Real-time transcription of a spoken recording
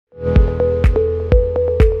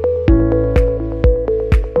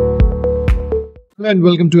Hello and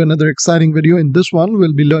welcome to another exciting video. In this one,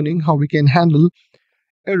 we'll be learning how we can handle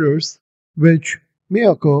errors which may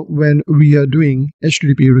occur when we are doing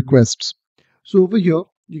HTTP requests. So over here,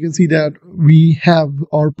 you can see that we have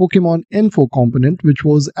our Pokemon info component, which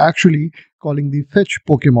was actually calling the fetch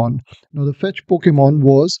Pokemon. Now the fetch Pokemon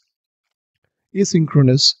was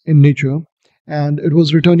asynchronous in nature, and it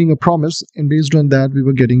was returning a promise, and based on that, we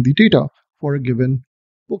were getting the data for a given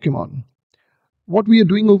Pokemon. What we are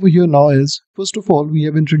doing over here now is, first of all, we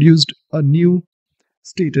have introduced a new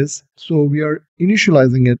status. So we are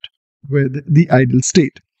initializing it with the idle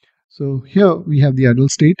state. So here we have the idle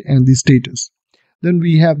state and the status. Then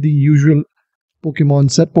we have the usual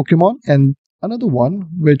Pokemon set Pokemon and another one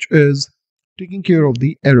which is taking care of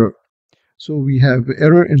the error. So we have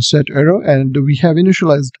error and set error, and we have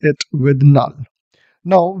initialized it with null.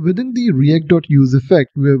 Now within the react.use effect,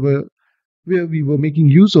 where we were making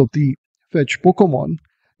use of the fetch Pokemon,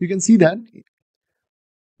 you can see that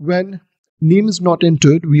when name is not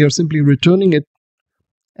entered, we are simply returning it,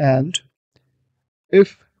 and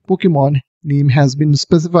if Pokemon name has been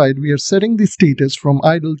specified, we are setting the status from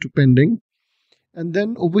idle to pending, and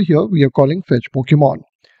then over here we are calling fetch Pokemon.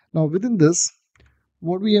 Now within this,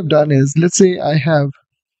 what we have done is, let's say I have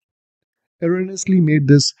erroneously made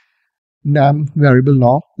this nam variable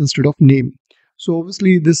now instead of name. So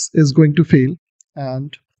obviously this is going to fail,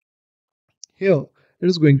 and here it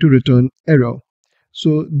is going to return error.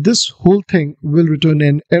 So this whole thing will return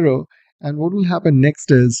an error, and what will happen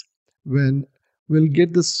next is, when we'll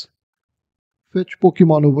get this fetch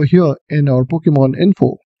Pokemon over here in our Pokemon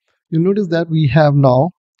info, you'll notice that we have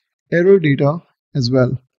now error data as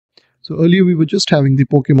well. So earlier we were just having the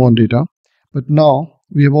Pokemon data, but now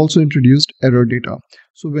we have also introduced error data.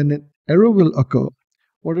 So when an error will occur,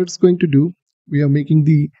 what it's going to do, we are making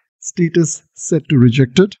the status set to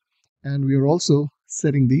rejected, and we are also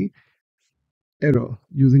setting the error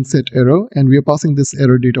using set error, and we are passing this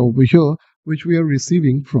error data over here, which we are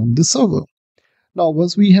receiving from the server. Now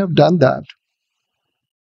once we have done that,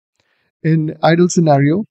 in idle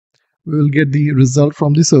scenario, we will get the result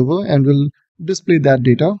from the server and we'll display that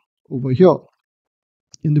data over here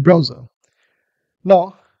in the browser.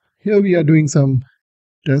 Now here we are doing some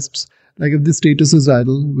tests, like if the status is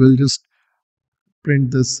idle, we'll just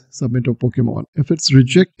print this submit of Pokemon. If it's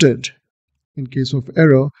rejected in case of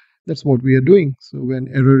error, that's what we are doing. So when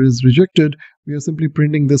error is rejected, we are simply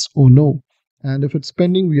printing this oh no, and if it's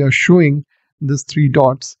pending, we are showing this 3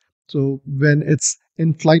 dots. So when it's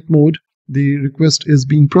in flight mode, the request is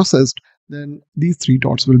being processed, then these 3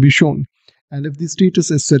 dots will be shown. And if the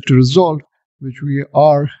status is set to resolve, which we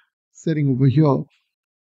are setting over here,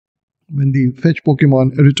 when the fetch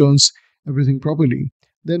Pokemon returns everything properly,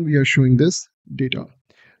 then we are showing this data.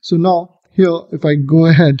 So now here, if I go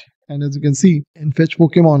ahead, and as you can see, in fetch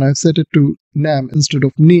Pokemon, I've set it to nam instead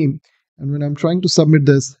of name, and when I'm trying to submit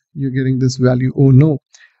this, you're getting this value oh no.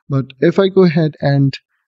 But if I go ahead and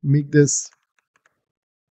make this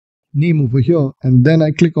name over here, and then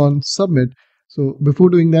I click on submit, so before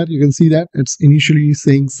doing that, you can see that it's initially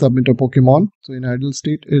saying submit a Pokemon. So in idle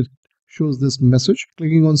state, it shows this message.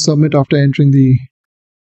 Clicking on submit after entering the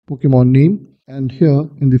Pokemon name, and here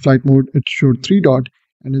in the flight mode, it showed 3 dot,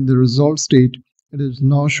 and in the resolve state, it is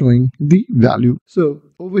now showing the value. So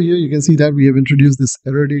over here, you can see that we have introduced this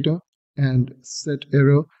error data and set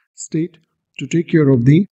error state to take care of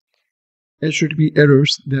the HTTP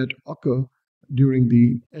errors that occur during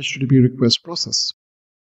the HTTP request process.